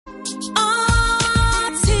RTHK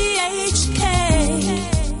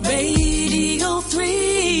Radio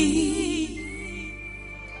 3.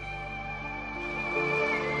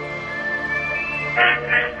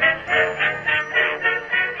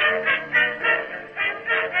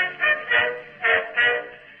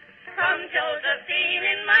 Come Josephine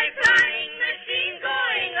in my flying machine,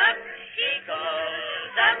 going up, she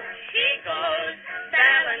goes, up she goes.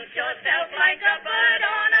 Balance yourself like a bird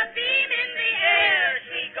on a beam in the air.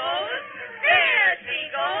 She goes, there she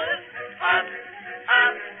goes, up,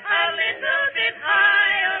 up, a little bit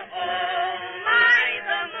higher. Oh my,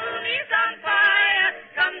 the moon is on fire.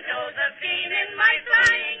 Come Josephine in my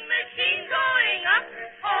flying machine, going up,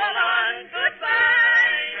 hold on,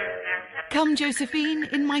 goodbye. Come Josephine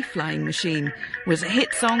in My Flying Machine was a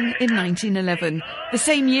hit song in 1911, the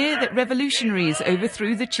same year that revolutionaries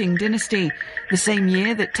overthrew the Qing dynasty, the same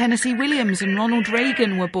year that Tennessee Williams and Ronald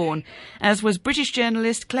Reagan were born, as was British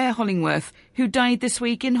journalist Claire Hollingworth, who died this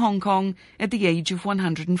week in Hong Kong at the age of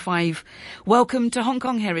 105. Welcome to Hong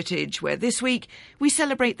Kong Heritage, where this week we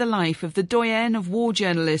celebrate the life of the doyenne of war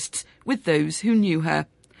journalists with those who knew her.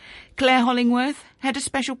 Claire Hollingworth had a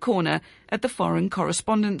special corner at the Foreign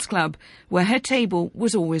Correspondents Club, where her table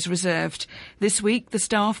was always reserved. This week, the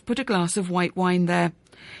staff put a glass of white wine there.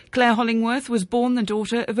 Claire Hollingworth was born the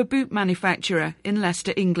daughter of a boot manufacturer in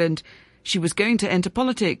Leicester, England. She was going to enter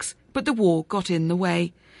politics, but the war got in the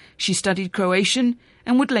way. She studied Croatian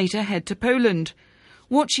and would later head to Poland.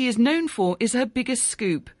 What she is known for is her biggest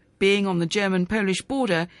scoop, being on the German-Polish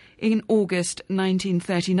border in August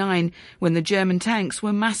 1939, when the German tanks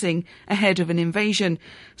were massing ahead of an invasion.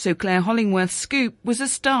 So Claire Hollingworth's scoop was the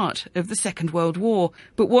start of the Second World War.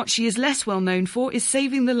 But what she is less well known for is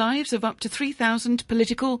saving the lives of up to 3,000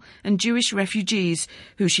 political and Jewish refugees,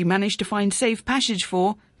 who she managed to find safe passage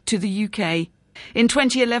for to the UK. In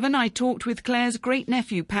 2011, I talked with Claire's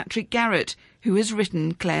great-nephew, Patrick Garrett, who has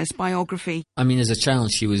written Claire's biography. I mean, as a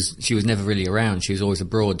child, she was never really around. She was always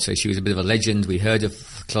abroad, so she was a bit of a legend. We heard of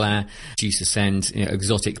Claire. She used to send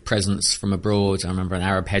exotic presents from abroad. I remember an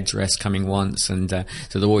Arab headdress coming once, and so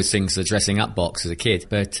there were always things, the dressing up box as a kid.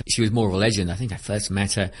 But she was more of a legend. I think I first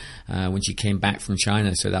met her when she came back from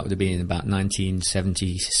China, so that would have been in about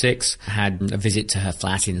 1976. I had a visit to her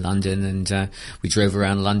flat in London, and we drove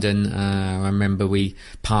around London. I remember we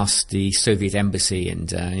passed the Soviet embassy,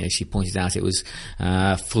 and she pointed out it was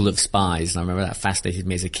full of spies. And I remember that fascinated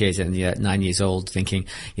me as a kid, and at 9 years old thinking,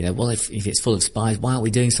 well, if it's full of spies, why aren't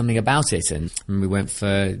we doing something about it? And we went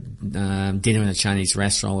for dinner in a Chinese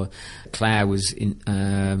restaurant where Claire was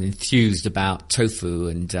enthused about tofu,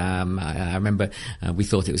 and I remember we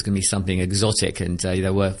thought it was going to be something exotic, and they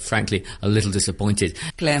were frankly a little disappointed.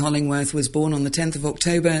 Claire Hollingworth was born on the 10th of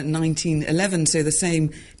October 1911, so the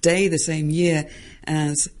same day, the same year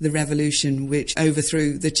as the revolution which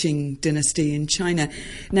overthrew the Qing dynasty in China.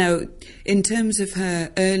 Now, in terms of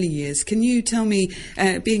her early years, can you tell me,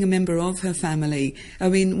 being a member of her family, I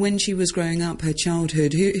mean, when she was growing up, her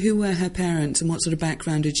childhood, who were her parents and what sort of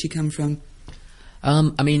background did she come from?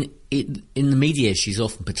 In the media, she's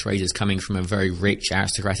often portrayed as coming from a very rich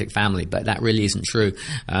aristocratic family, but that really isn't true.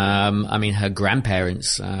 Her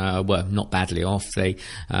grandparents were not badly off. They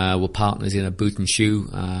were partners in a boot and shoe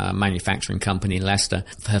manufacturing company in Leicester.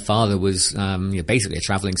 Her father was basically a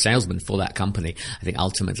travelling salesman for that company. I think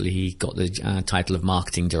ultimately he got the title of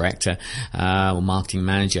marketing director or marketing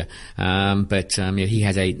manager. But he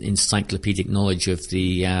had an encyclopedic knowledge of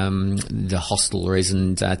the hostelries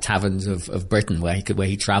and taverns of Britain, where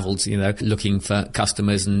he travelled, looking for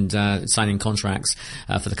customers and signing contracts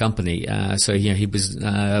for the company. So he was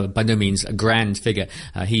by no means a grand figure.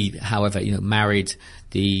 He, however, married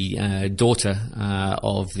the daughter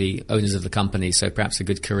of the owners of the company, so perhaps a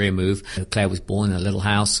good career move. Claire was born in a little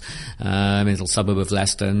house in a little suburb of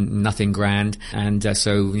Leicester, nothing grand, and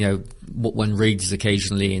what one reads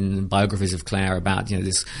occasionally in biographies of Claire about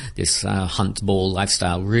this hunt ball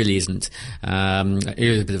lifestyle really isn't. It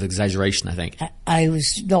is a bit of exaggeration, I think. I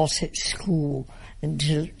was not at school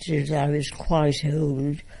until I was quite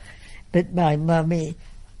old, but my mummy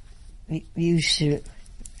used to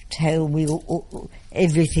tell me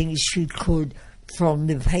everything she could from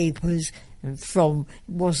the papers and from,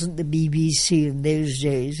 it wasn't the BBC in those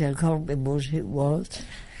days, I can't remember what it was,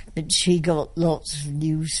 but she got lots of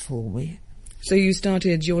news for me. So you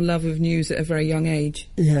started your love of news at a very young age?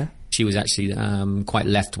 Yeah. She was actually quite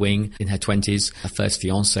left-wing in her 20s. Her first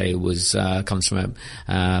fiancé comes from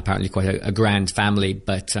apparently quite a grand family,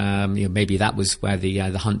 but maybe that was where the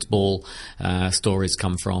Hunt Ball stories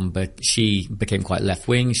come from. But she became quite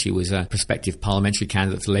left-wing. She was a prospective parliamentary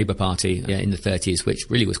candidate for the Labour Party in the 30s, which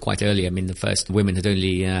really was quite early. I mean, the first women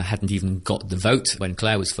hadn't even got the vote when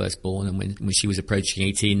Claire was first born, and when she was approaching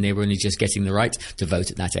 18, they were only just getting the right to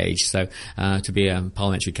vote at that age. So to be a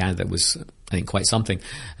parliamentary candidate was, I think, quite something.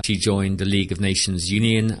 She joined the League of Nations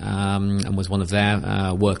Union and was one of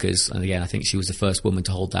their workers. And again, I think she was the first woman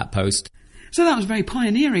to hold that post. So that was very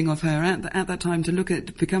pioneering of her at that time to look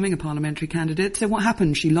at becoming a parliamentary candidate. So what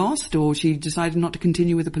happened? She lost, or she decided not to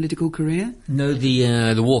continue with a political career? No,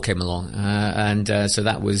 the war came along, and so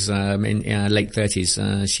that was in late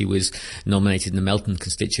 30s. She was nominated in the Melton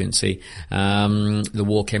constituency. The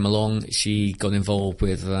war came along. She got involved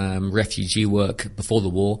with refugee work before the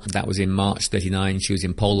war. That was in March 39. She was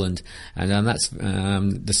in Poland, and that's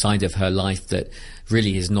the side of her life that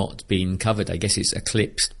really has not been covered. I guess it's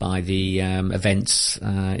eclipsed by the events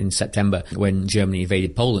in September when Germany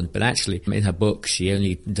invaded Poland. But actually, in her book, she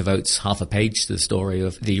only devotes half a page to the story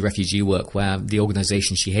of the refugee work, where the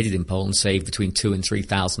organisation she headed in Poland saved between 2,000 and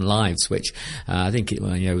 3,000 lives, which I think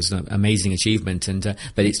was an amazing achievement. And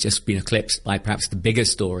but it's just been eclipsed by perhaps the bigger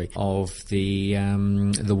story of the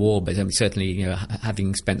war. But certainly,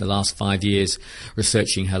 having spent the last 5 years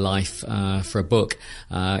researching her life for a book,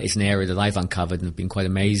 it's an area that I've uncovered and have been quite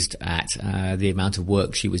amazed at the amount of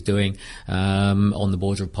work she was doing on the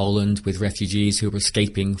border of Poland with refugees who were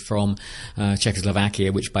escaping from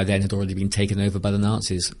Czechoslovakia, which by then had already been taken over by the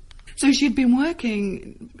Nazis. So she'd been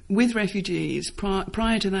working with refugees.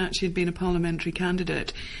 Prior to that, she'd been a parliamentary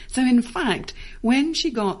candidate. So in fact, when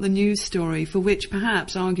she got the news story for which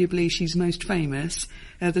perhaps arguably she's most famous,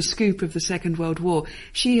 the scoop of the Second World War,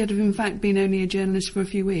 she had in fact been only a journalist for a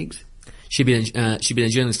few weeks. She'd been a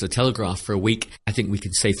journalist at the Telegraph for a week. I think we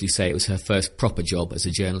can safely say it was her first proper job as a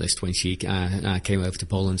journalist when she came over to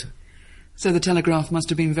Poland. So the Telegraph must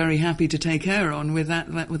have been very happy to take her on with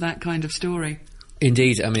that kind of story.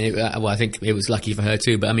 Indeed. I mean, I think it was lucky for her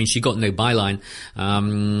too, but I mean, she got no byline.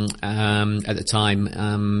 At the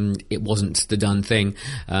time, it wasn't the done thing.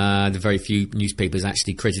 The very few newspapers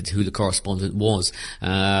actually credited who the correspondent was.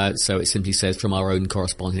 So it simply says from our own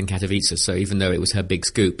correspondent in Katowice. So even though it was her big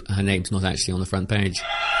scoop, her name's not actually on the front page.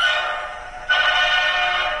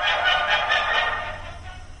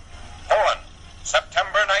 Poland,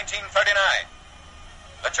 September 1939.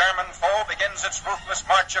 The German foe begins its ruthless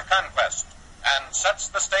march of conquest and sets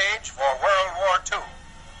the stage for World War II.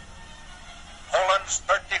 Poland's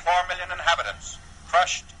 34 million inhabitants,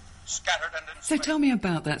 crushed, scattered and enslaved. So tell me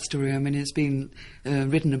about that story. I mean, it's been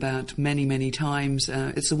written about many, many times.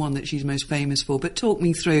 It's the one that she's most famous for. But talk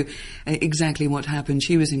me through exactly what happened.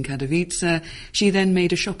 She was in Katowice. She then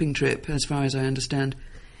made a shopping trip, as far as I understand.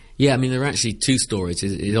 Yeah, I mean, there are actually two stories.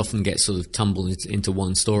 It often gets sort of tumbled into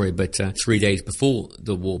one story, but 3 days before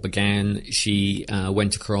the war began, she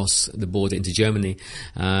went across the border into Germany.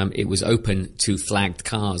 It was open to flagged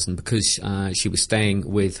cars, and because she was staying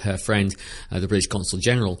with her friend, the British Consul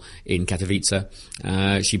General in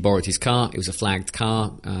Katowice, she borrowed his car. It was a flagged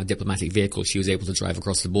car, diplomatic vehicle. She was able to drive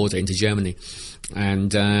across the border into Germany.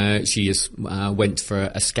 And she just went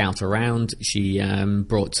for a scout around. She went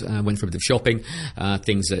for a bit of shopping,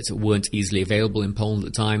 things that weren't easily available in Poland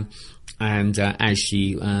at the time. And as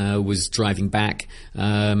she was driving back,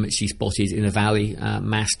 she spotted in a valley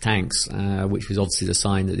mass tanks, which was obviously the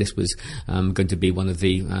sign that this was going to be one of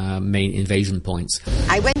the main invasion points.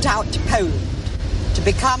 I went out to Poland to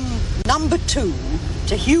become number 2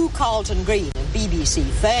 to Hugh Carlton Green of BBC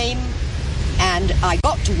fame, and I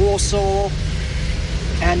got to Warsaw,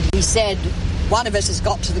 and he said, one of us has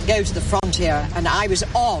got to go to the frontier, and I was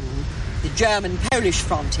on the German-Polish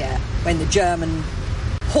frontier when the German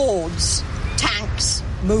hordes, tanks,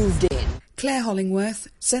 moved in. Claire Hollingworth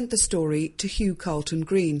sent the story to Hugh Carlton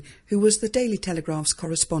Green, who was the Daily Telegraph's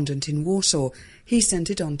correspondent in Warsaw. He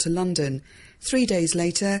sent it on to London. 3 days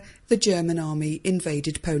later, the German army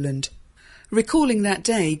invaded Poland. Recalling that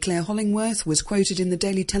day, Claire Hollingworth was quoted in the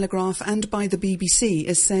Daily Telegraph and by the BBC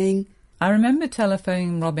as saying, I remember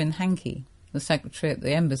telephoning Robin Hankey, the secretary at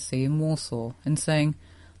the embassy in Warsaw, and saying,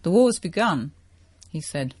 "The war's begun." He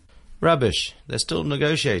said, "Rubbish, they're still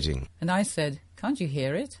negotiating." And I said, "Can't you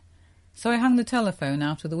hear it?" So I hung the telephone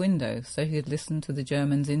out of the window so he could listen to the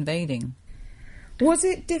Germans invading. Was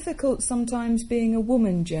it difficult sometimes being a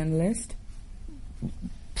woman journalist?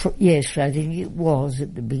 Yes, I think it was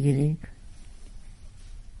at the beginning.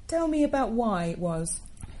 Tell me about why it was.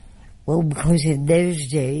 Well, because in those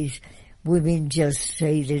days, women just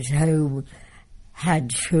stayed at home had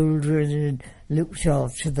children and looked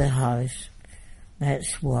after the house.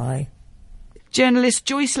 That's why. Journalist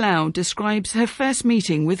Joyce Lau describes her first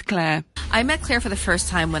meeting with Claire. I met Claire for the first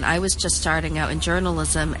time when I was just starting out in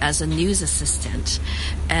journalism as a news assistant,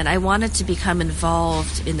 and I wanted to become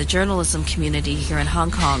involved in the journalism community here in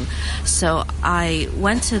Hong Kong. So I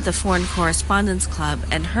went to the Foreign Correspondents Club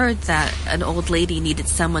and heard that an old lady needed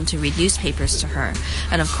someone to read newspapers to her.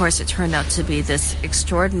 And of course it turned out to be this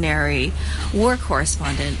extraordinary war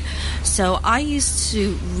correspondent. So I used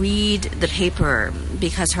to read the paper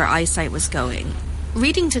because her eyesight was going.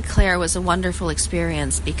 Reading to Claire was a wonderful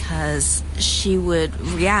experience because she would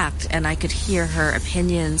react and I could hear her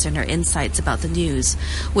opinions and her insights about the news,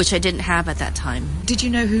 which I didn't have at that time. Did you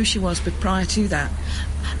know who she was prior to that?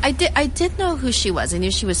 I did know who she was. I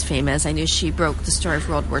knew she was famous. I knew she broke the story of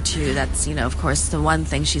World War II. That's, of course, the one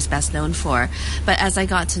thing she's best known for. But as I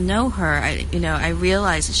got to know her, I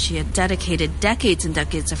realized that she had dedicated decades and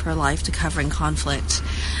decades of her life to covering conflict.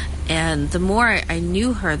 And the more I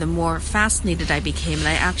knew her, the more fascinated I became. And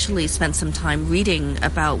I actually spent some time reading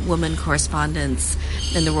about women correspondents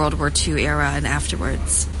in the World War II era and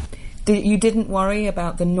afterwards. You didn't worry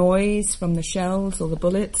about the noise from the shells or the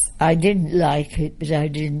bullets? I didn't like it, but I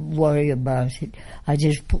didn't worry about it. I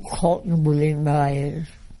just put cotton wool in my ears.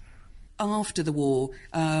 After the war,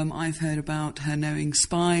 I've heard about her knowing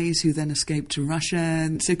spies who then escaped to Russia.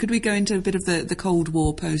 So could we go into a bit of the Cold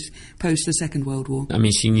War post the Second World War? I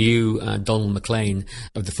mean, she knew Donald Maclean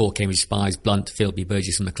of the four Cambridge spies, Blunt, Philby,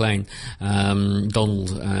 Burgess and Maclean.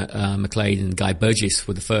 Donald Maclean and Guy Burgess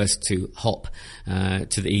were the first to hop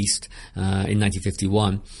to the east in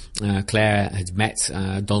 1951. Claire had met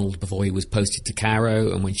Donald before he was posted to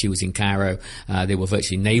Cairo, and when she was in Cairo, they were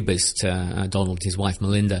virtually neighbours to Donald, his wife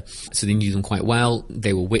Melinda. So they knew them quite well.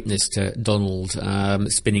 They were witness to Donald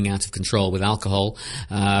spinning out of control with alcohol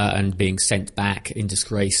and being sent back in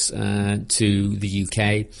disgrace to the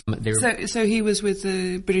UK. So he was with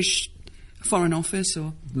the British Foreign Office,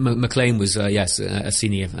 or Maclean was a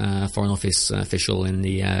senior Foreign Office official in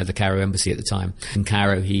the Cairo embassy at the time. In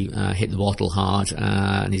Cairo, he hit the bottle hard,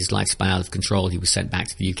 and his life spun out of control. He was sent back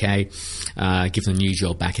to the UK, given a new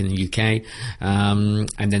job back in the UK, and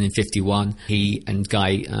then in 1951, he and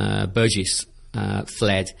Guy Burgess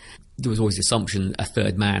fled. There was always the assumption a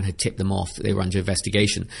third man had tipped them off that they were under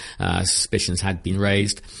investigation. Suspicions had been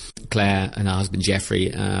raised. Claire and her husband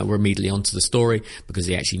Geoffrey were immediately onto the story because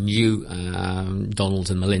they actually knew Donald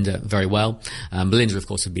and Melinda very well. Melinda, of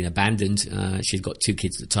course, had been abandoned. She'd got 2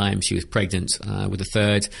 kids at the time. She was pregnant with a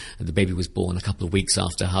third. The baby was born a couple of weeks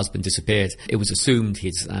after her husband disappeared. It was assumed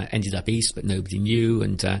he'd ended up east, but nobody knew.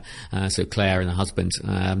 And so Claire and her husband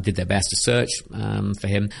did their best to search for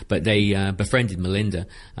him. But they befriended Melinda.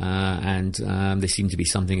 And there seemed to be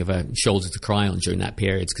something of a shoulder to cry on during that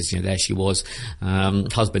period because, there she was.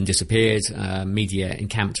 Husband disappeared, media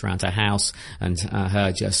encamped around her house, and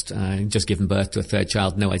her just given birth to a third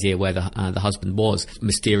child, no idea where the husband was.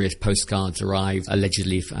 Mysterious postcards arrived,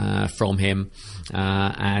 allegedly from him.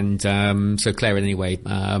 So Claire, anyway,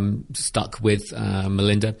 stuck with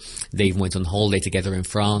Melinda. They even went on holiday together in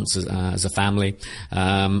France as a family.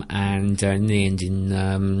 And in the end,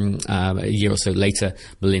 a year or so later,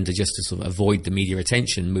 Melinda, just to sort of avoid the media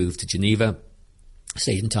attention, moved to Geneva,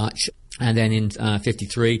 stayed in touch. And then in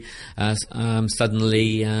 1953,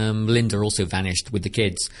 suddenly Melinda also vanished with the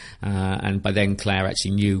kids. And by then Claire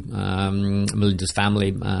actually knew Melinda's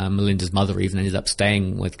family. Melinda's mother even ended up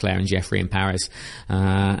staying with Claire and Geoffrey in Paris. So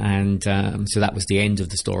that was the end of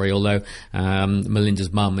the story, although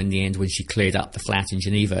Melinda's mum, in the end, when she cleared up the flat in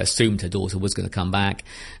Geneva, assumed her daughter was going to come back,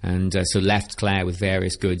 and so left Claire with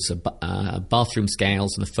various goods, bathroom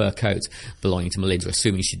scales and a fur coat belonging to Melinda,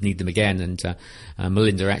 assuming she'd need them again. And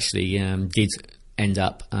Melinda actually did end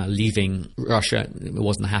up leaving Russia. It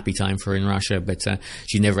wasn't a happy time for her in Russia, but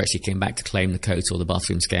she never actually came back to claim the coat or the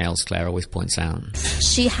bathroom scales, Claire always points out.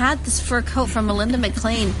 She had this fur coat from Melinda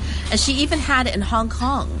Maclean, and she even had it in Hong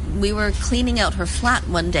Kong. We were cleaning out her flat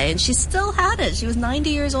one day, and she still had it. She was 90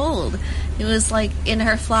 years old. It was like in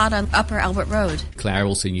her flat on Upper Albert Road. Claire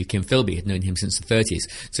also knew Kim Philby, had known him since the 30s,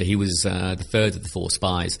 so he was the third of the 4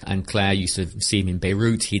 spies, and Claire used to see him in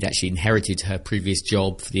Beirut. He'd actually inherited her previous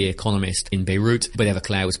job for The Economist in Beirut. Whenever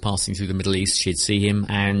Claire was passing through the Middle East, she'd see him,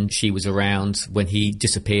 and she was around when he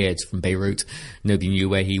disappeared from Beirut. Nobody knew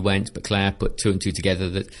where he went, but Claire put 2 and 2 together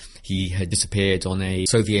that he had disappeared on a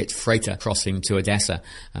Soviet freighter crossing to Odessa.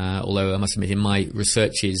 Although I must admit, in my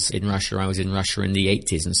researches in Russia, I was in Russia in the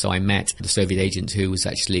 80s, and so I met the Soviet agent who was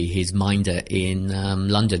actually his minder in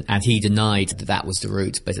London, and he denied that that was the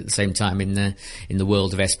route. But at the same time, in the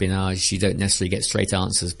world of espionage, you don't necessarily get straight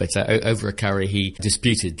answers. But over a curry, he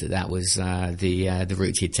disputed that that was the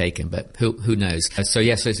route he'd taken. But who knows? So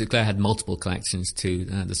Claire had multiple connections to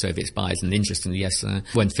the Soviet spies, and interestingly, yes,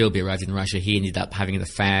 when Philby arrived in Russia, he ended up having an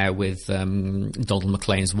affair with Donald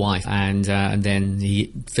Maclean's wife, and then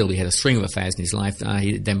Philby had a string of affairs in his life.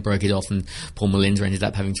 He then broke it off, and poor Melinda ended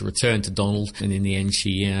up having to return to Donald, and in the end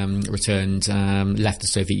she returned, left the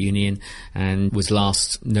Soviet Union, and was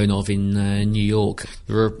last known of in New York.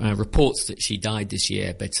 There were reports that she died this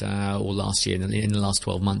year, or last year, in the last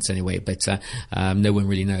 12 months anyway, but no one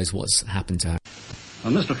really knows what's happened to her.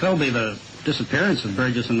 Well, Mr. Philby, the disappearance of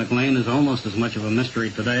Burgess and Maclean is almost as much of a mystery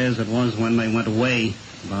today as it was when they went away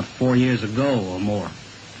about 4 years ago or more.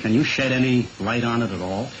 Can you shed any light on it at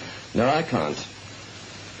all? No, I can't.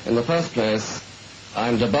 In the first place,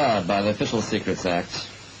 I'm debarred by the Official Secrets Act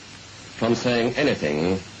from saying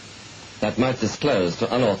anything that might disclose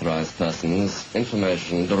to unauthorized persons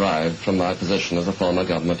information derived from my position as a former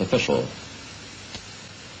government official.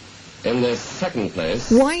 In the second place...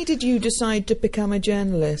 Why did you decide to become a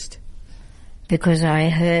journalist? Because I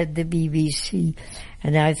heard the BBC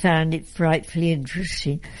and I found it frightfully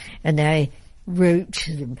interesting, and I wrote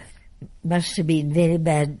to them. Must have been very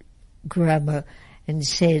bad grammar, and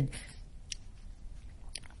said,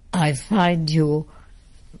 I find your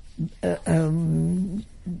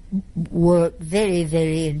work very,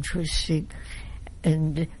 very interesting,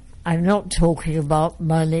 and I'm not talking about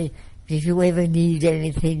money. If you ever need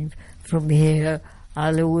anything from here,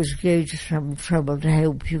 I'll always go to some trouble to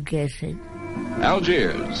help you get it.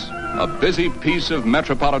 Algiers, a busy piece of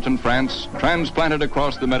metropolitan France transplanted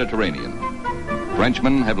across the Mediterranean.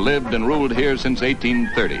 Frenchmen have lived and ruled here since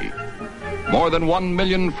 1830. More than 1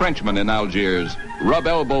 million Frenchmen in Algiers rub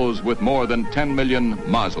elbows with more than 10 million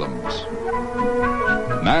Muslims.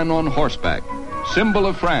 Man on horseback, symbol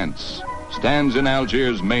of France, stands in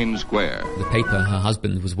Algiers' main square. The paper her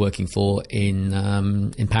husband was working for in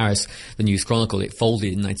Paris, the News Chronicle, it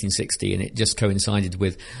folded in 1960, and it just coincided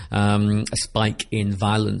with a spike in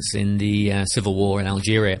violence in the civil war in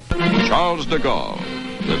Algeria. Charles de Gaulle,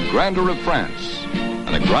 the grandeur of France,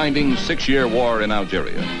 and a grinding 6-year war in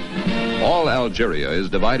Algeria. All Algeria is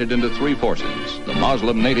divided into 3 forces: the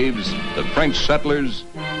Muslim natives, the French settlers,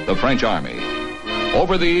 the French army.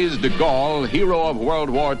 Over these, de Gaulle, hero of World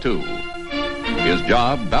War II. His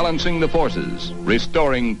job, balancing the forces,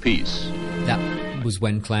 restoring peace. That was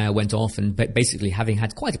when Claire went off, and basically, having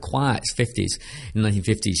had quite a quiet 50s, in the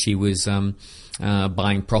 1950s, she was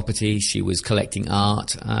buying property, she was collecting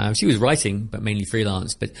art, she was writing, but mainly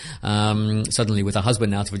freelance. But suddenly, with her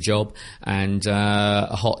husband out of a job and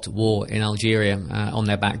a hot war in Algeria on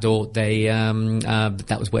their back door,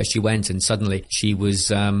 that was where she went, and suddenly she was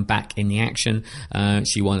back in the action.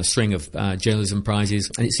 She won a string of journalism prizes,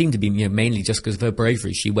 and it seemed to be mainly just because of her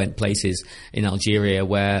bravery. She went places in Algeria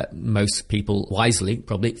where most people, wisely,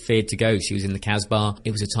 probably feared to go. She was in the Casbah.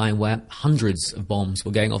 It was a time where hundreds of bombs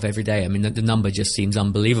were going off every day. I mean, the number just seems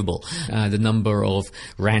unbelievable. The number of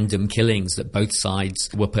random killings that both sides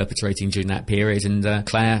were perpetrating during that period. And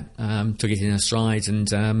Claire took it in her stride and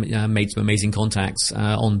made some amazing contacts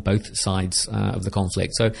on both sides of the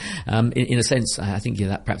conflict. So, in a sense, I think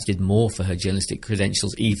that perhaps did more for her journalistic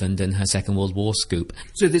credentials even than her Second World War scoop.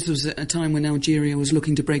 So this was a time when Algeria was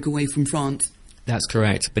looking to break away from France? That's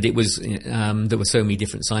correct, but it was there were so many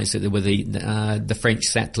different sides. There were the French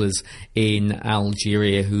settlers in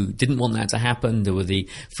Algeria who didn't want that to happen. There were the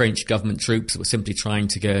French government troops that were simply trying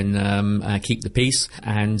to go and keep the peace,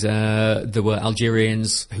 and there were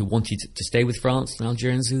Algerians who wanted to stay with France and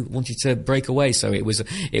Algerians who wanted to break away. So it was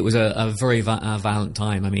a very violent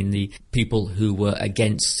time. I mean, the people who were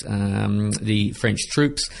against the French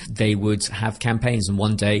troops, they would have campaigns, and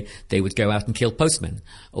one day they would go out and kill postmen,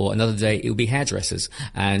 or another day it would be hairdressers,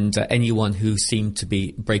 and anyone who seemed to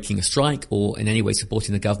be breaking a strike or in any way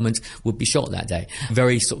supporting the government would be shot that day.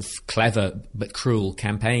 Very sort of clever but cruel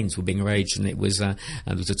campaigns were being waged, and there was a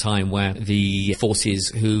time where the forces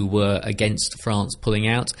who were against France pulling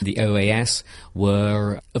out, the OAS,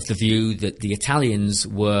 were of the view that the Italians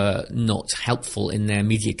were not helpful in their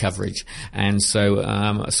media coverage, and so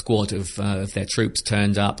a squad of their troops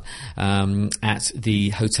turned up at the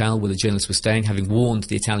hotel where the journalists were staying, having warned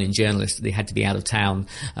the Italian journalists that they had to be be out of town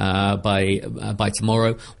by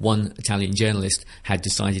tomorrow. One Italian journalist had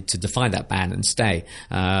decided to defy that ban and stay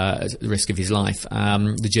at the risk of his life.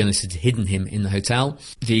 The journalist had hidden him in the hotel.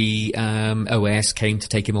 The OAS came to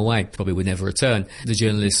take him away. Probably would never return. The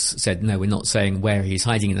journalist said, no, we're not saying where he's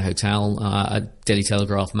hiding in the hotel. A Daily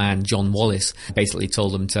Telegraph man, John Wallace, basically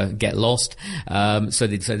told them to get lost. So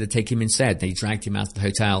they decided to take him instead. They dragged him out of the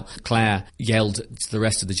hotel. Claire yelled to the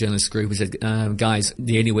rest of the journalist group and said, guys,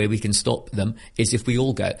 the only way we can stop them is if we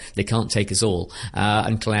all go. They can't take us all.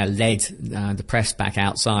 And Claire led the press back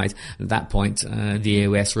outside. At that point, the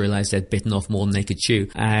AOS realised they'd bitten off more than they could chew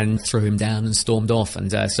and threw him down and stormed off.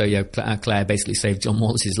 And Claire basically saved John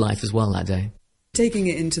Wallace's life as well that day. Taking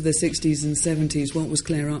it into the 60s and 70s, what was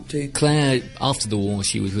Claire up to? Claire, after the war,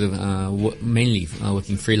 she was mainly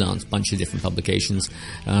working freelance, bunch of different publications.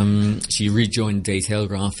 She rejoined the Daily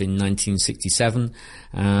Telegraph in 1967,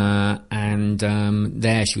 and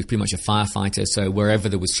there she was pretty much a firefighter, so wherever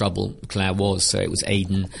there was trouble, Claire was. So it was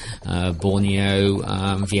Aden,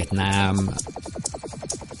 Borneo, Vietnam.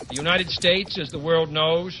 The United States, as the world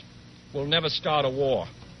knows, will never start a war.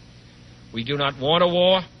 We do not want a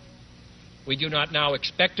war. We do not now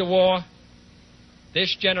expect a war.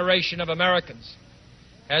 This generation of Americans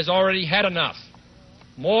has already had enough,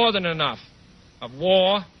 more than enough, of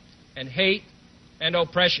war and hate and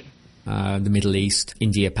oppression. The Middle East,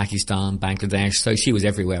 India, Pakistan, Bangladesh. So she was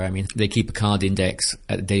everywhere. I mean, they keep a card index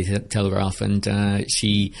at the Daily Telegraph, and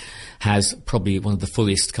she has probably one of the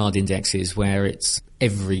fullest card indexes where it's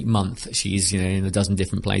every month she's, in a dozen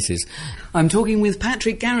different places. I'm talking with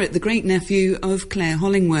Patrick Garrett, the great-nephew of Claire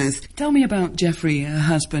Hollingworth. Tell me about Geoffrey, her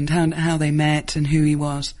husband, how they met and who he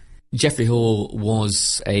was. Geoffrey Hall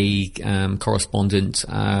was a correspondent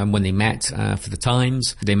when they met for the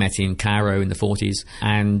Times. They met in Cairo in the 40s,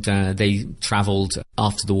 and they travelled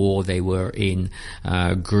after the war. They were in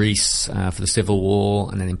Greece for the Civil War,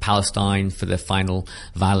 and then in Palestine for the final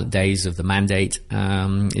violent days of the Mandate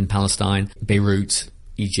in Palestine, Beirut,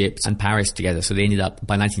 Egypt and Paris together. So they ended up,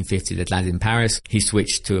 by 1950, they'd landed in Paris. He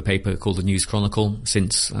switched to a paper called the News Chronicle,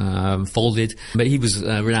 since folded. But he was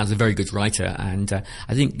renowned as a very good writer. And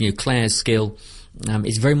I think, Claire's skill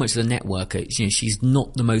is very much the networker. She's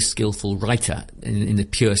not the most skillful writer in the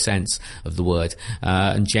pure sense of the word.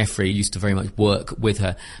 And Geoffrey used to very much work with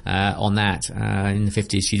her on that. In the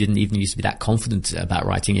 50s, she didn't even used to be that confident about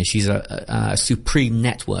writing. She's a supreme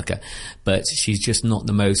networker, but she's just not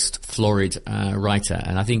the most florid writer.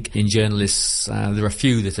 And I think in journalists, there are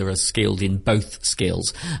few that are as skilled in both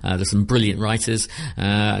skills. There's some brilliant writers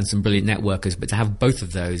and some brilliant networkers, but to have both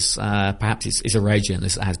of those, perhaps it's a rare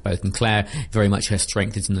journalist that has both. And Claire, very much her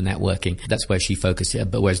strength is in the networking. That's where she focused it.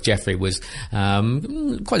 But whereas Geoffrey was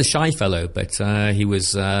quite a shy fellow, but he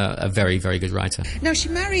was a very, very good writer. Now, she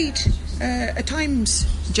married a Times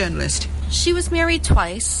journalist. She was married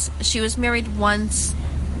twice. She was married once,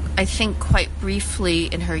 I think, quite briefly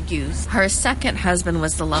in her youth. Her second husband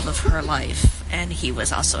was the love of her life, and he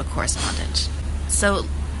was also a correspondent. So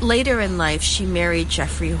later in life, she married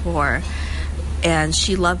Geoffrey Hoare, and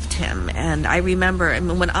she loved him. And I remember,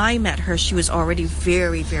 when I met her, she was already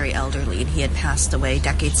very, very elderly, and he had passed away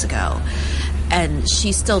decades ago. And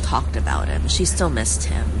she still talked about him. She still missed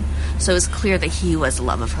him. So it was clear that he was the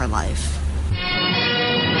love of her life.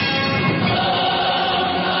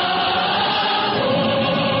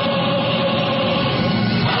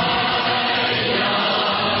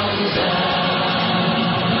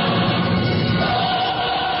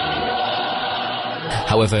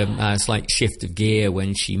 However, a slight shift of gear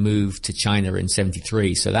when she moved to China in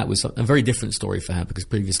 73. So that was a very different story for her, because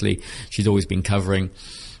previously she'd always been covering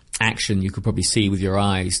action you could probably see with your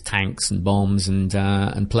eyes, tanks and bombs and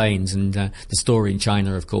planes. And the story in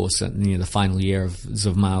China, of course, the final year of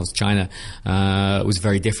Zhou Mao's China was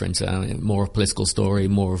very different. More of a political story,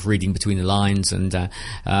 more of reading between the lines and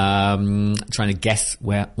trying to guess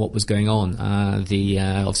what was going on.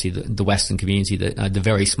 Obviously the Western community, the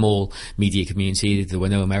very small media community, there were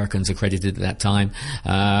no Americans accredited at that time.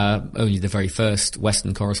 Only the very first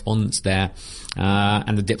Western correspondents there.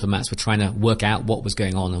 And the diplomats were trying to work out what was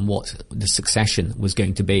going on and what the succession was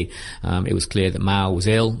going to be. It was clear that Mao was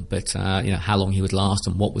ill, but how long he would last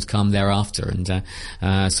and what would come thereafter. And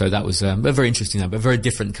so that was a very interesting, but very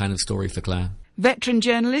different kind of story for Claire. Veteran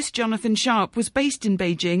journalist Jonathan Sharp was based in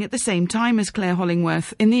Beijing at the same time as Claire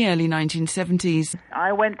Hollingworth in the early 1970s.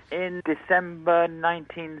 I went in December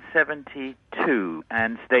 1972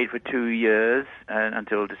 and stayed for 2 years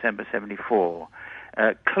until December 74.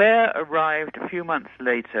 Claire arrived a few months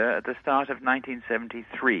later at the start of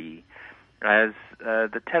 1973 as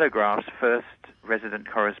the Telegraph's first resident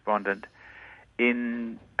correspondent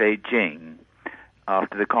in Beijing.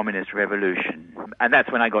 after the Communist Revolution. And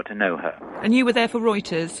that's when I got to know her. And you were there for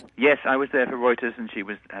Reuters? Yes, I was there for Reuters, and she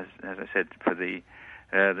was, as I said, for the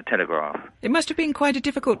Telegraph. It must have been quite a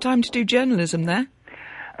difficult time to do journalism there.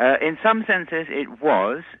 In some senses, it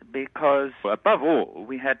was, because, above all,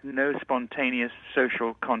 we had no spontaneous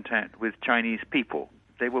social contact with Chinese people.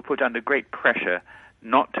 They were put under great pressure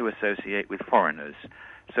not to associate with foreigners,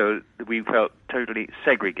 so we felt totally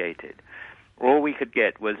segregated. All we could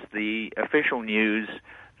get was the official news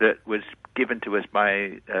that was given to us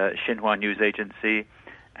by Xinhua News Agency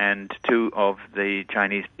and 2 of the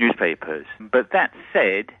Chinese newspapers. But that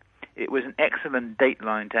said, it was an excellent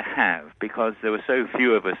dateline to have because there were so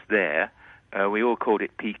few of us there. We all called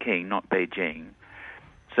it Peking, not Beijing.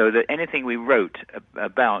 So that anything we wrote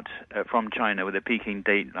about from China with a Peking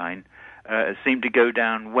dateline seemed to go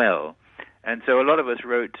down well. And so a lot of us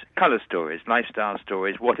wrote color stories, lifestyle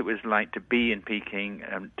stories, what it was like to be in Peking,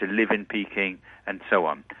 to live in Peking, and so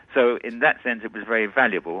on. So in that sense, it was very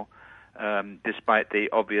valuable, despite the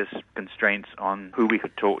obvious constraints on who we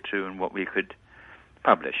could talk to and what we could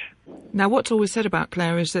publish. Now, what's always said about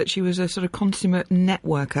Claire is that she was a sort of consummate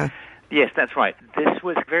networker. Yes, that's right. This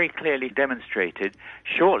was very clearly demonstrated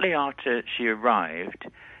shortly after she arrived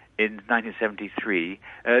in 1973.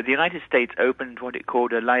 The United States opened what it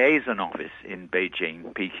called a liaison office in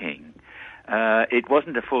Beijing, Peking. It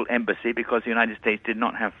wasn't a full embassy because the United States did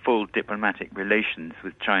not have full diplomatic relations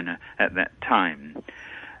with China at that time.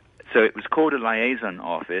 So it was called a liaison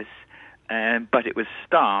office, but it was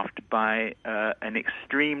staffed by an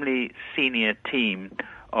extremely senior team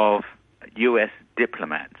of U.S.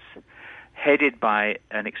 diplomats, headed by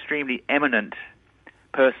an extremely eminent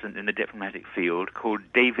person in the diplomatic field called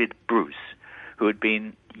David Bruce, who had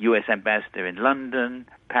been U.S. ambassador in London,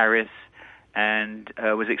 Paris, and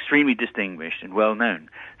was extremely distinguished and well known.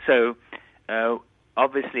 So,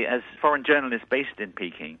 obviously, as foreign journalists based in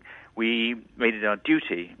Peking, we made it our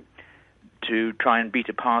duty to try and beat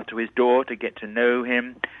a path to his door, to get to know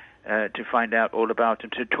him, to find out all about him,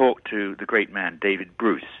 to talk to the great man, David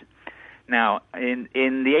Bruce. Now, in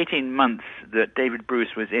the 18 months that David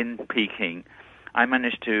Bruce was in Peking, I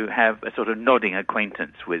managed to have a sort of nodding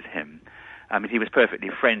acquaintance with him. I mean, he was perfectly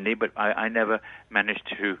friendly, but I never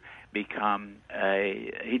managed to become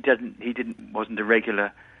wasn't a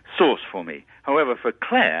regular source for me. However, for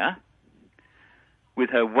Claire, with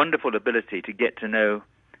her wonderful ability to get to know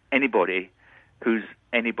anybody who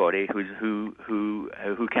can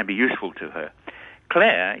be useful to her,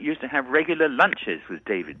 Claire used to have regular lunches with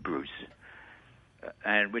David Bruce,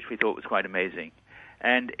 and which we thought was quite amazing.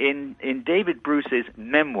 And in David Bruce's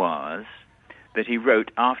memoirs that he wrote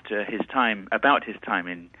about his time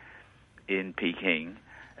in Peking,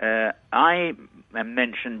 I am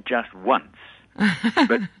mentioned just once,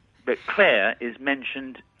 but Claire is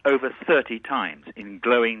mentioned over 30 times in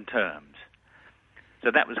glowing terms. So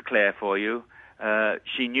that was Claire for you.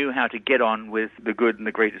 She knew how to get on with the good and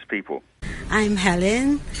the greatest people. I'm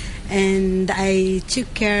Helen, and I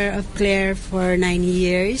took care of Claire for 9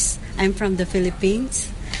 years. I'm from the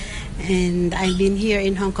Philippines, and I've been here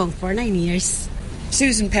in Hong Kong for 9 years.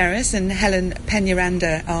 Susan Perez and Helen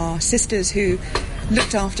Peñaranda are sisters who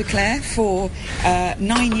looked after Claire for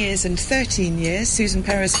 9 years and 13 years. Susan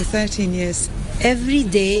Perez for 13 years. Every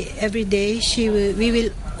day, we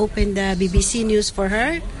will open the BBC News for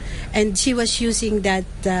her, and she was using that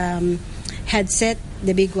headset,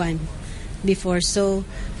 the big one, before. So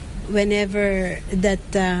whenever that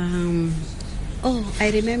I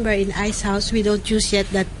remember in Ice House we don't use yet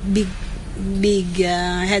that big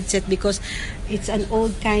headset because it's an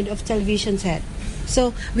old kind of television set.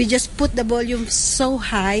 So we just put the volume so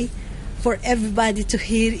high for everybody to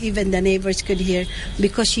hear, even the neighbors could hear,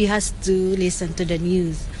 because she has to listen to the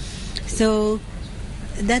news. So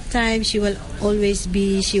that time she would always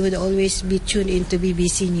be tuned into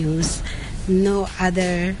BBC News. No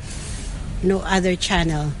other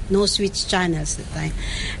channel, no switch channels at the time.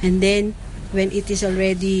 And then when it is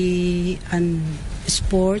already on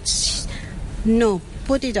sports, no,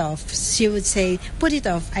 put it off. She would say, put it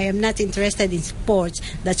off. I am not interested in sports.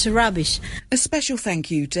 That's rubbish. A special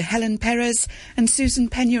thank you to Helen Perez and Susan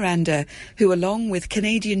Peñaranda, who, along with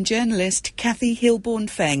Canadian journalist Kathy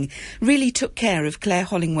Hilborn-Feng, really took care of Claire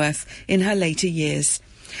Hollingworth in her later years.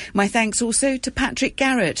 My thanks also to Patrick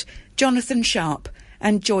Garrett, Jonathan Sharp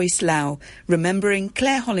and Joyce Lau, remembering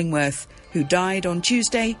Claire Hollingworth, who died on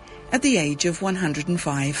Tuesday at the age of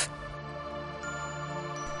 105.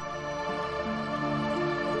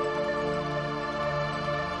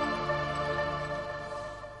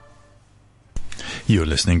 You're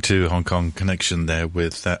listening to Hong Kong Connection there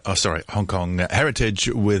with, Hong Kong Heritage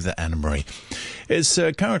with Anna Marie. It's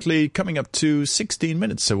currently coming up to 16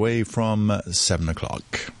 minutes away from 7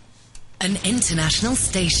 o'clock. An international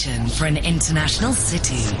station for an international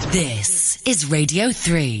city. This is Radio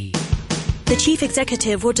 3. The Chief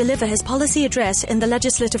Executive will deliver his policy address in the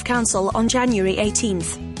Legislative Council on January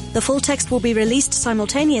 18th. The full text will be released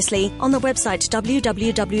simultaneously on the website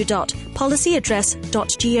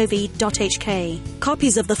www.policyaddress.gov.hk.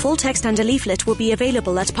 Copies of the full text and a leaflet will be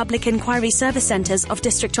available at public inquiry service centres of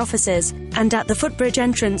district offices and at the footbridge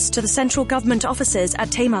entrance to the central government offices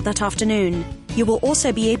at Tamar that afternoon. You will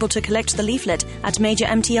also be able to collect the leaflet at major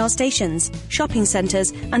MTR stations, shopping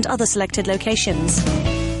centres and other selected locations.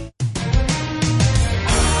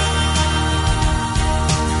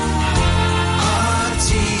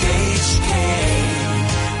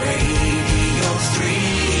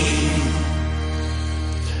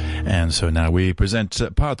 And so now we present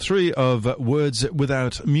part 3 of Words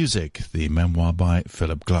Without Music, the memoir by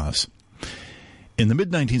Philip Glass. In the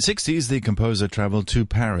mid-1960s, the composer traveled to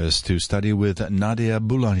Paris to study with Nadia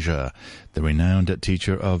Boulanger, the renowned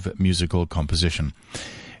teacher of musical composition.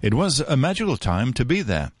 It was a magical time to be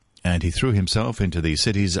there, and he threw himself into the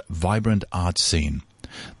city's vibrant art scene.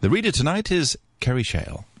 The reader tonight is Kerry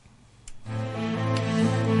Shale.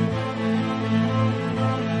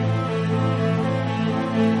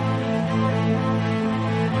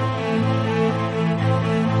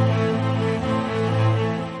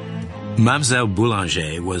 Mademoiselle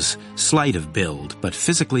Boulanger was slight of build, but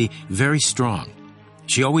physically very strong.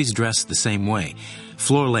 She always dressed the same way,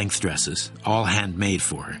 floor-length dresses, all handmade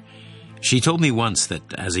for her. She told me once that,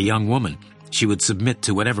 as a young woman, she would submit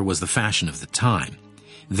to whatever was the fashion of the time.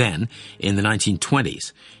 Then, in the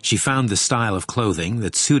 1920s, she found the style of clothing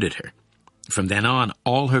that suited her. From then on,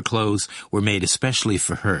 all her clothes were made especially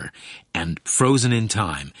for her, and, frozen in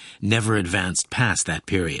time, never advanced past that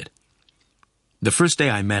period. The first day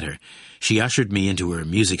I met her, she ushered me into her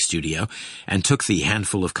music studio and took the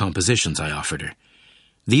handful of compositions I offered her.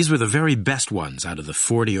 These were the very best ones out of the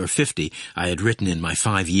 40 or 50 I had written in my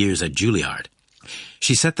 5 years at Juilliard.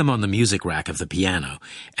 She set them on the music rack of the piano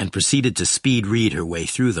and proceeded to speed read her way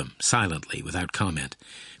through them, silently, without comment,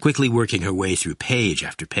 quickly working her way through page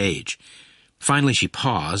after page. Finally she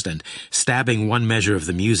paused and, stabbing one measure of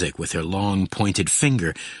the music with her long, pointed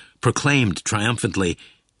finger, proclaimed triumphantly,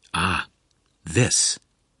 "Ah, this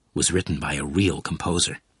was written by a real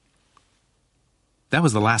composer." That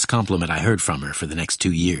was the last compliment I heard from her for the next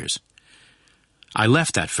 2 years. I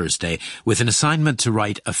left that first day with an assignment to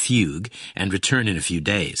write a fugue and return in a few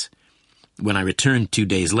days. When I returned 2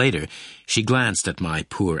 days later, she glanced at my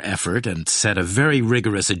poor effort and set a very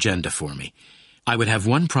rigorous agenda for me. I would have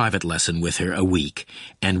one private lesson with her a week,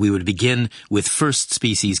 and we would begin with first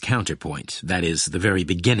species counterpoint, that is, the very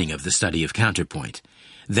beginning of the study of counterpoint.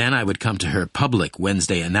 Then I would come to her public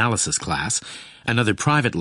Wednesday analysis class, another private